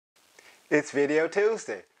It's Video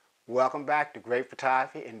Tuesday. Welcome back to Great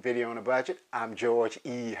Photography and Video on a Budget. I'm George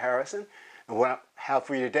E. Harrison, and what I have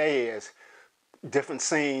for you today is different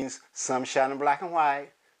scenes, some shot in black and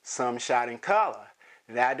white, some shot in color.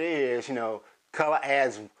 And the idea is, color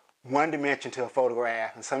adds one dimension to a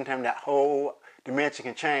photograph, and sometimes that whole dimension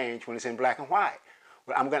can change when it's in black and white.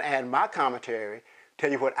 But I'm going to add my commentary,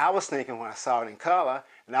 tell you what I was thinking when I saw it in color,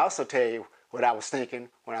 and also tell you what I was thinking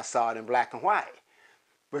when I saw it in black and white.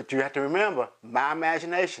 But you have to remember, my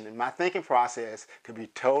imagination and my thinking process could be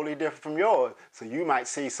totally different from yours. So you might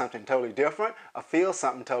see something totally different or feel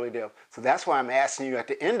something totally different. So that's why I'm asking you at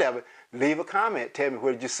the end of it, leave a comment. Tell me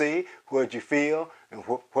what did you see, what did you feel, and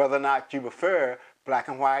whether or not you prefer black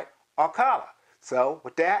and white or color. So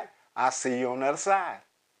with that, I'll see you on the other side.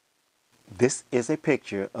 This is a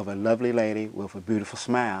picture of a lovely lady with a beautiful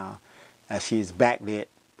smile as she is backlit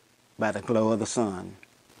by the glow of the sun.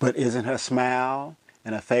 But isn't her smile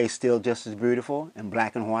and her face still just as beautiful in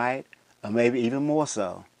black and white, or maybe even more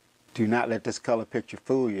so? Do not let this color picture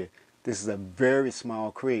fool you. This is a very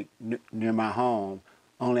small creek near my home.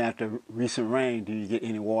 Only after recent rain do you get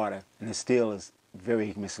any water, and it still is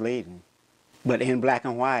very misleading. But in black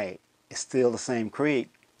and white, it's still the same creek.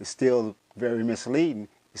 It's still very misleading.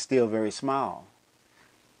 It's still very small.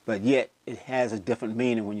 But yet, it has a different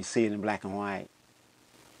meaning when you see it in black and white.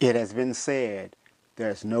 It has been said,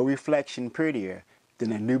 there's no reflection prettier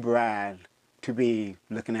than a new bride to be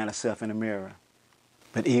looking at herself in a mirror.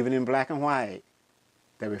 But even in black and white,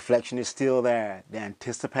 the reflection is still there, the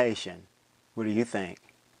anticipation. What do you think?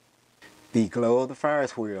 The glow of the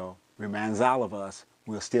Ferris wheel reminds all of us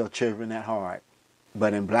we're still children at heart.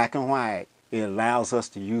 But in black and white, it allows us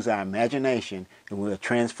to use our imagination, and we're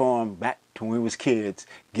transformed back to when we was kids,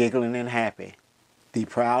 giggling and happy. The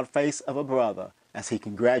proud face of a brother as he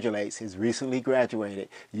congratulates his recently graduated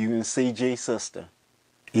UNCG sister.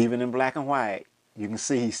 Even in black and white, you can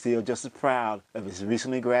see he's still just as proud of his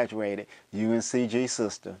recently graduated UNCG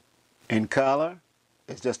sister. In color,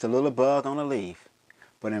 it's just a little bug on a leaf.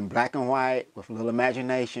 But in black and white, with a little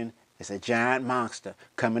imagination, it's a giant monster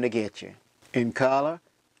coming to get you. In color,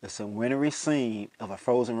 it's a wintry scene of a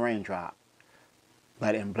frozen raindrop.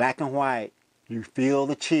 But in black and white, you feel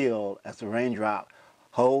the chill as the raindrop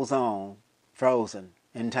holds on, frozen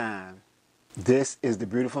in time. This is the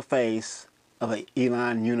beautiful face of an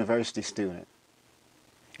Elon University student.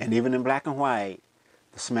 And even in black and white,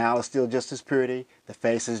 the smile is still just as pretty, the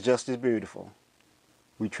face is just as beautiful.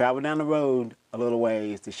 We travel down the road a little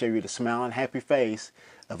ways to show you the smiling, happy face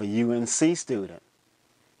of a UNC student.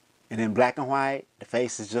 And in black and white, the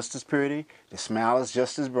face is just as pretty, the smile is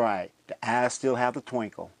just as bright, the eyes still have the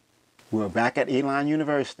twinkle. We're back at Elon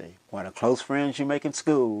University, where the close friends you make in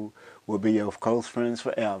school will be your close friends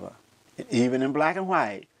forever. And even in black and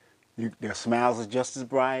white, their smiles are just as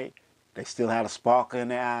bright, they still have a sparkle in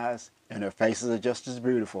their eyes, and their faces are just as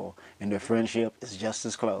beautiful, and their friendship is just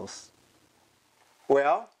as close.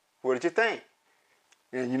 Well, what did you think?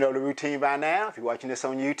 And you know the routine by now. If you're watching this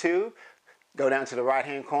on YouTube, go down to the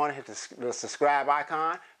right-hand corner, hit the subscribe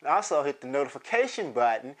icon, and also hit the notification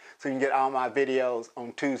button so you can get all my videos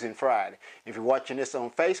on Tuesday and Friday. If you're watching this on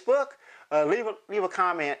Facebook, leave a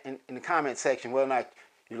comment in the comment section whether or not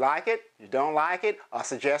you like it, you don't like it, or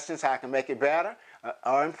suggestions how I can make it better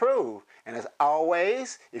or improve. And as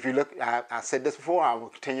always, if you look, I said this before, I will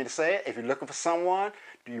continue to say it, if you're looking for someone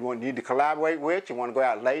need to collaborate with, you want to go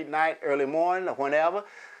out late night, early morning, or whenever,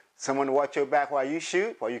 someone to watch your back while you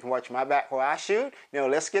shoot, or you can watch my back while I shoot,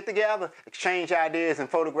 let's get together, exchange ideas and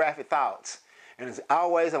photographic thoughts. And as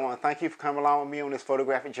always, I want to thank you for coming along with me on this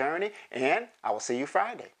photographic journey, and I will see you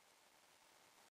Friday.